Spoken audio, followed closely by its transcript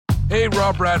Hey,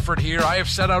 Rob Bradford here. I have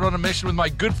set out on a mission with my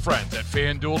good friends at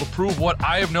FanDuel to prove what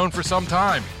I have known for some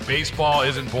time. Baseball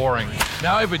isn't boring.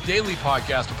 Now I have a daily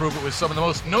podcast to prove it with some of the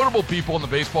most notable people in the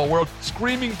baseball world,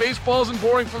 screaming baseball isn't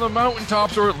boring from the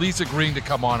mountaintops, or at least agreeing to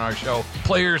come on our show.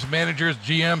 Players, managers,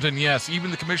 GMs, and yes, even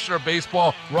the commissioner of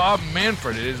baseball, Rob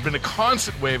Manfred. It has been a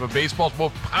constant wave of baseball's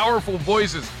most powerful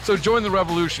voices. So join the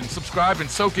revolution. Subscribe and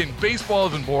soak in Baseball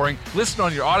Isn't Boring. Listen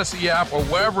on your Odyssey app or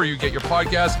wherever you get your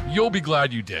podcast. You'll be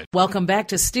glad you did. Welcome back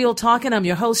to Steele Talking. I'm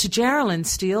your host, Geraldine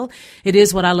Steele. It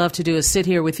is what I love to do, is sit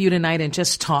here with you tonight and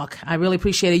just talk. I really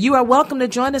appreciate it. You are welcome to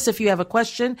join us if you have a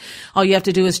question. All you have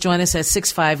to do is join us at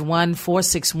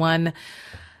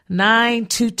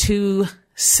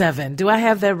 651-461-9227. Do I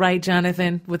have that right,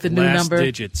 Jonathan, with the new number? Last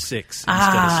digit 6 instead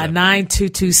of 7.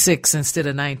 9226 instead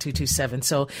of 9227.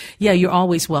 So, yeah, you're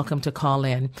always welcome to call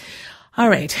in. All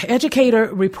right.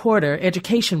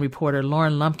 Education reporter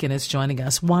Lauren Lumpkin is joining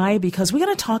us. Why? Because we're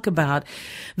going to talk about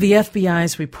the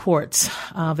FBI's reports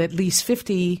of at least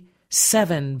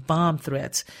 57 bomb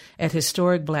threats at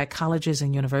historic black colleges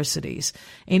and universities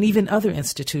and even other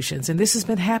institutions. And this has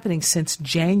been happening since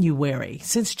January.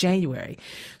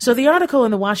 So the article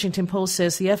in the Washington Post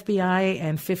says the FBI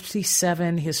and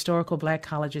 57 historical black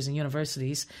colleges and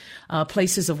universities,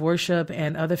 places of worship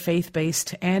and other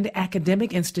faith-based and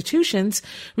academic institutions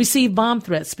received bomb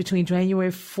threats between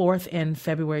January 4th and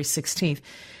February 16th.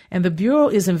 And the Bureau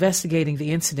is investigating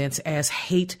the incidents as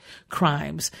hate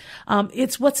crimes.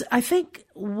 I think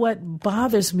what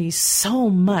bothers me so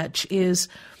much is,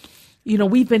 you know,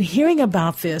 we've been hearing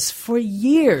about this for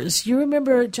years. You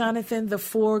remember, Jonathan, the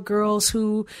 4 girls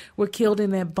who were killed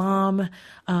in that bomb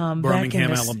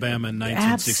Birmingham, Alabama in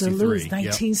 1963. Absolutely,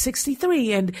 1963.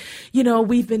 Yep. And, you know,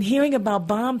 we've been hearing about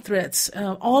bomb threats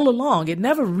all along. It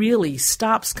never really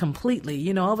stops completely.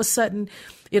 You know, all of a sudden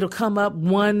it'll come up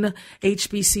one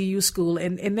HBCU school,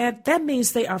 and that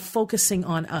means they are focusing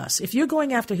on us. If you're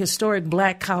going after historic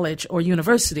black college or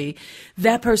university,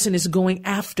 that person is going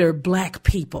after black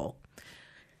people,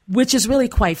 which is really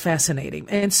quite fascinating.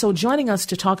 And so joining us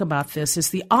to talk about this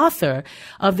is the author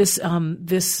of this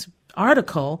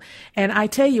article. And I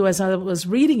tell you, as I was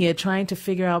reading it, trying to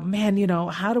figure out, man, you know,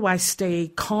 how do I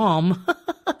stay calm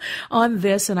on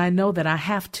this? And I know that I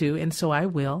have to, and so I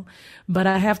will. But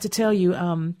I have to tell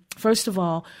you, first of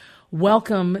all,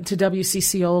 welcome to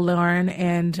WCCO, Lauren,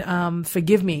 and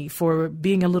forgive me for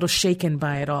being a little shaken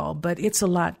by it all, but it's a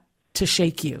lot to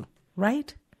shake you,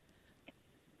 right?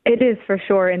 It is, for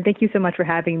sure. And thank you so much for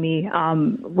having me.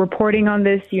 Reporting on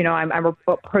this, you know, I'm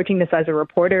approaching this as a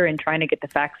reporter and trying to get the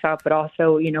facts out, but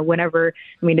also, you know,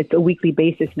 it's a weekly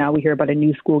basis now. We hear about a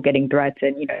new school getting threats,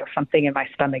 and, you know, something in my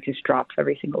stomach just drops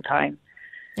every single time.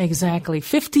 Exactly.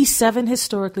 57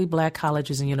 historically black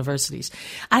colleges and universities.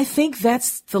 I think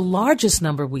that's the largest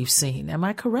number we've seen. Am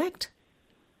I correct?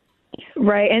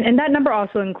 Right. And that number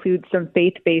also includes some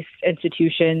faith-based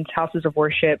institutions, houses of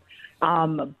worship.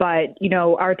 But, you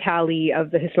know, our tally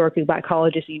of the historically black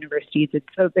colleges and universities,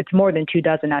 it's more than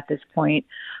 24 at this point.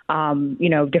 You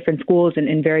know, different schools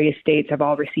in various states have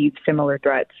all received similar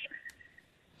threats.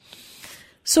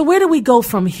 So where do we go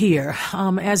from here?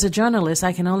 As a journalist,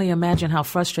 I can only imagine how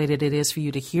frustrated it is for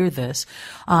you to hear this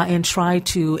and try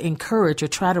to encourage or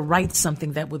try to write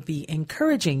something that would be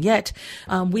encouraging. Yet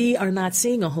we are not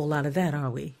seeing a whole lot of that, are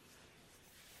we?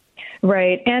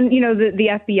 Right. And, you know,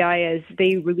 the FBI, as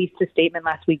they released a statement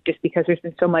last week, just because there's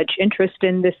been so much interest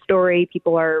in this story,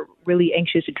 people are really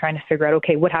anxious and trying to figure out,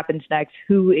 okay, what happens next?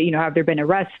 Who, you know, have there been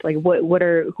arrests? Like,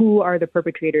 who are the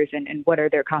perpetrators, and what are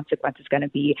their consequences going to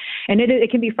be? And it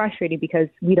can be frustrating because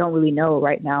we don't really know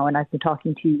right now. And I've been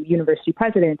talking to university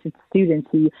presidents and students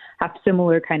who have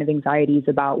similar kind of anxieties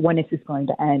about when is this going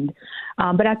to end.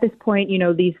 But at this point, you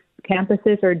know, these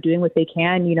campuses are doing what they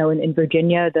can. You know, in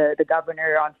Virginia, the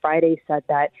governor on Friday said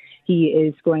that he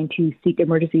is going to seek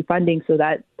emergency funding so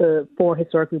that the 4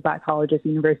 historically black colleges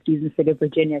and universities in the state of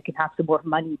Virginia can have some more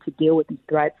money to deal with these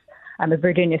threats. At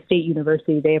Virginia State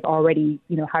University, they have already,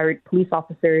 you know, hired police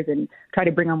officers and try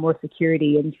to bring on more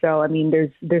security. And so, I mean,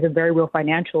 there's a very real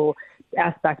financial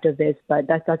aspect of this, but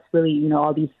that's really, you know,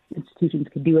 all these institutions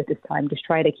can do at this time, just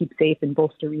try to keep safe and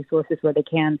bolster resources where they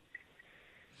can.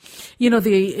 You know,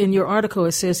 in your article,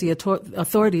 it says the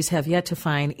authorities have yet to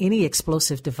find any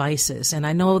explosive devices. And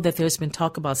I know that there's been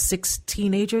talk about 6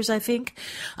 teenagers, I think.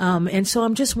 And so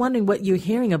I'm just wondering what you're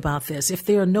hearing about this. If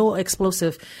there are no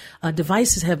explosive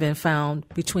devices have been found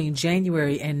between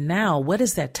January and now, what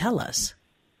does that tell us?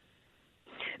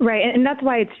 Right. And that's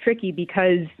why it's tricky,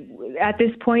 because at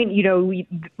this point,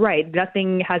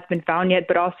 nothing has been found yet.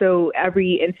 But also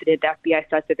every incident, the FBI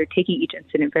says that they're taking each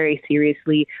incident very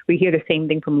seriously. We hear the same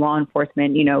thing from law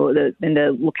enforcement, in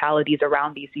the localities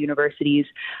around these universities.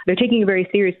 They're taking it very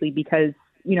seriously because,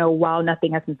 while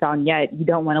nothing has been found yet, you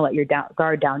don't want to let your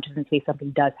guard down just in case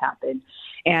something does happen.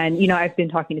 And, I've been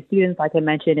talking to students, like I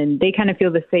mentioned, and they kind of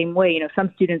feel the same way.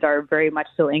 Some students are very much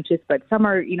so anxious, but some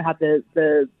are, have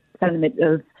the sentiment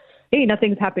of, hey,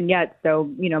 nothing's happened yet, so,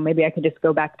 maybe I can just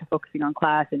go back to focusing on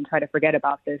class and try to forget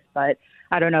about this. But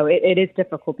I don't know. It is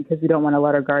difficult because we don't want to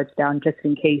let our guards down just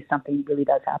in case something really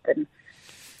does happen.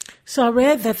 So I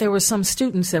read that there were some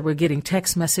students that were getting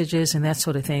text messages and that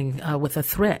sort of thing with a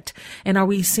threat. And are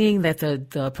we seeing that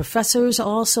the professors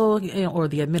also, or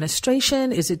the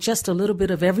administration, is it just a little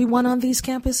bit of everyone on these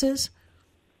campuses?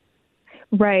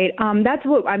 Right. That's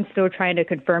what I'm still trying to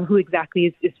confirm, who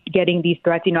exactly is getting these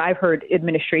threats. I've heard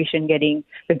administration getting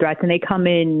the threats, and they come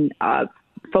in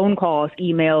phone calls,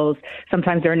 emails.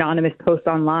 Sometimes they're anonymous posts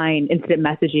online, instant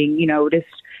messaging,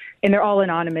 and they're all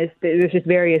anonymous. There's just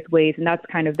various ways. And that's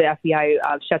kind of the FBI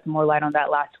shed some more light on that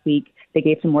last week. They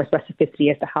gave some more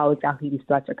specificity as to how exactly these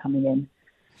threats are coming in.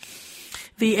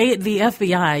 The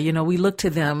FBI, we look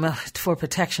to them for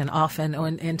protection often,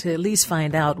 and to at least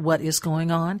find out what is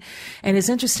going on. And it's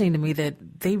interesting to me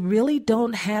that they really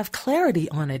don't have clarity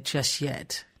on it just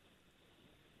yet.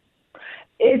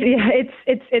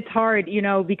 It's hard,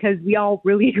 because we all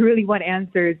really, really want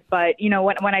answers. But,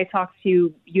 when I talk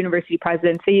to university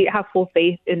presidents, they have full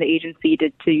faith in the agency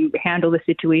to handle the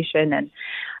situation. And,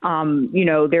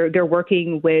 they're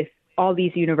working with all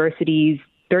these universities.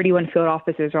 31 field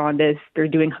officers are on this. They're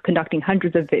conducting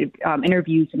hundreds of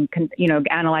interviews and,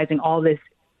 analyzing all this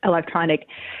electronic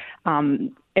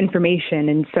information.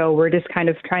 And so we're just kind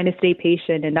of trying to stay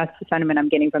patient. And that's the sentiment I'm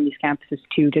getting from these campuses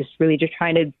too, just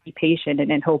trying to be patient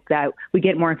and hope that we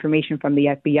get more information from the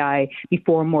FBI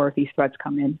before more of these threats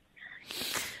come in.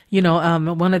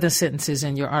 One of the sentences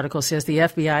in your article says the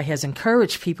FBI has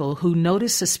encouraged people who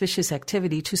notice suspicious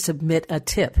activity to submit a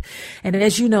tip. And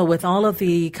as you know, with all of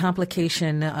the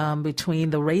complication between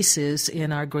the races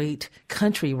in our great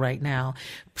country right now,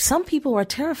 some people are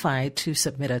terrified to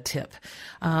submit a tip.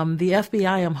 The FBI,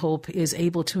 I hope, is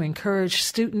able to encourage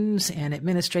students and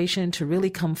administration to really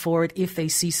come forward if they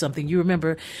see something. You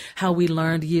remember how we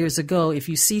learned years ago, if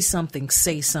you see something,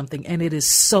 say something. And it is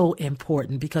so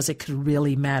important because it could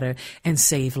really matter and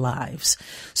save lives.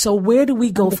 So where do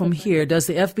we go from here? Does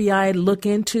the FBI look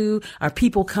into, are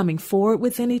people coming forward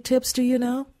with any tips? Do you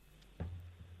know?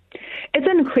 It's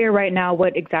unclear right now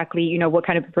what exactly, what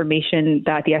kind of information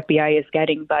that the FBI is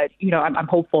getting. But, I'm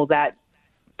hopeful that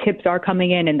tips are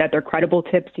coming in and that they're credible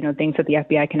tips, things that the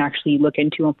FBI can actually look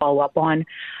into and follow up on.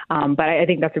 But I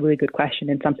think that's a really good question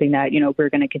and something that, we're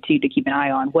going to continue to keep an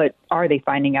eye on. What are they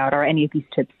finding out? Are any of these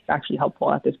tips actually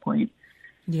helpful at this point?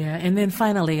 Yeah. And then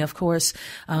finally, of course,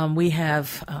 we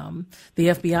have the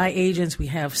FBI agents. We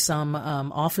have some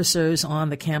officers on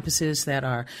the campuses that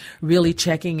are really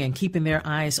checking and keeping their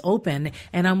eyes open.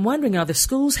 And I'm wondering, are the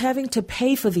schools having to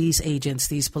pay for these agents,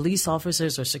 these police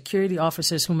officers or security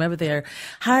officers, whomever they're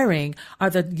hiring?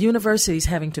 Are the universities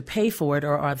having to pay for it,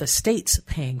 or are the states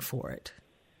paying for it?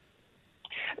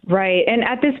 Right. And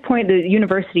at this point, the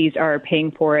universities are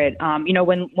paying for it.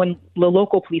 When the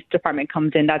local police department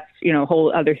comes in, that's, a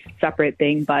whole other separate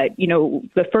thing. But,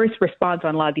 the first response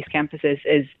on a lot of these campuses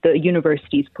is the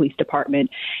university's police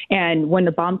department. And when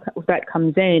the bomb threat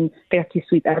comes in, they have to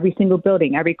sweep every single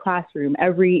building, every classroom,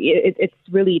 it's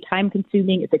really time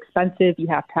consuming. It's expensive. You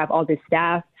have to have all this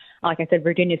staff. Like I said,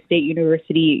 Virginia State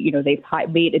University, they've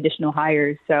made additional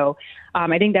hires. So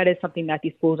I think that is something that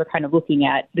these schools are kind of looking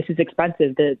at. This is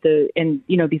expensive.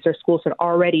 These are schools that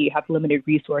already have limited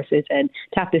resources, and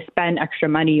to have to spend extra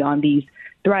money on these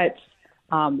threats,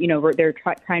 they're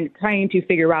trying to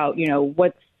figure out,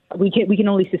 we can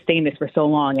only sustain this for so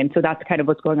long. And so that's kind of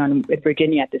what's going on in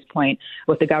Virginia at this point,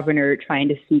 with the governor trying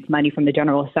to seek money from the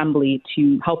General Assembly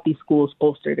to help these schools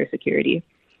bolster their security.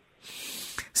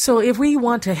 So if we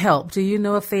want to help, do you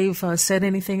know if they've said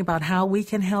anything about how we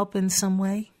can help in some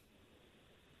way?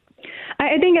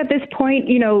 I think at this point,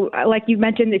 like you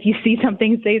mentioned, if you see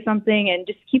something, say something, and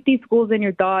just keep these schools in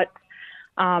your thoughts.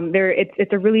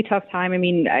 It's a really tough time. I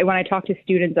mean, when I talk to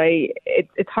students,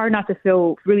 it's hard not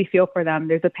to really feel for them.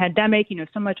 There's a pandemic,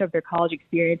 so much of their college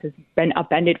experience has been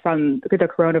upended from the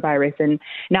coronavirus, and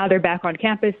now they're back on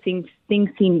campus. Things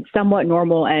seem somewhat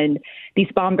normal, and these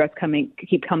bomb threats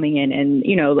keep coming in. And,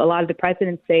 a lot of the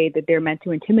presidents say that they're meant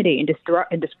to intimidate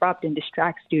and disrupt and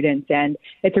distract students. And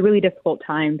it's a really difficult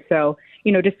time. So,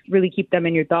 just really keep them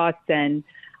in your thoughts. And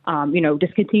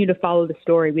just continue to follow the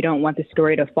story. We don't want the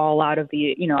story to fall out of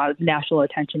the, out of national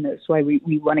attention. That's why we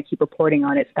want to keep reporting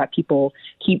on it so that people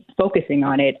keep focusing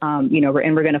on it, and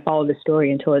we're going to follow the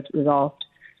story until it's resolved.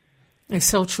 It's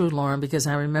so true, Lauren, because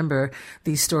I remember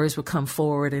these stories would come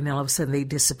forward and all of a sudden they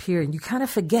disappear and you kind of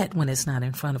forget when it's not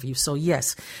in front of you. So,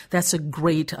 yes, that's a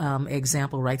great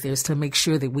example right there, is to make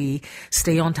sure that we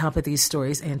stay on top of these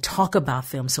stories and talk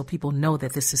about them so people know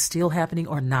that this is still happening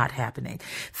or not happening.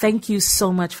 Thank you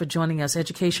so much for joining us,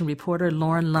 education reporter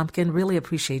Lauren Lumpkin. Really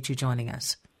appreciate you joining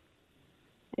us.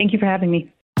 Thank you for having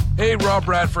me. Hey, Rob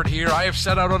Bradford here. I have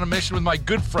set out on a mission with my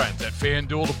good friends at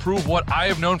FanDuel to prove what I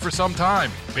have known for some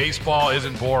time. Baseball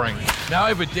isn't boring. Now I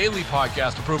have a daily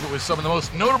podcast to prove it with some of the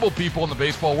most notable people in the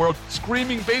baseball world,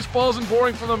 screaming baseball isn't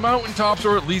boring from the mountaintops,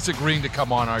 or at least agreeing to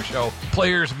come on our show.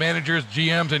 Players, managers,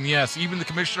 GMs, and yes, even the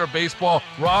commissioner of baseball,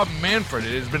 Rob Manfred.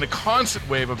 It has been a constant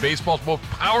wave of baseball's most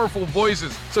powerful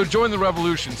voices. So join the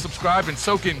revolution. Subscribe and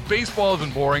soak in Baseball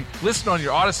Isn't Boring. Listen on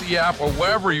your Odyssey app or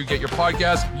wherever you get your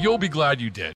podcasts. You'll be glad you did.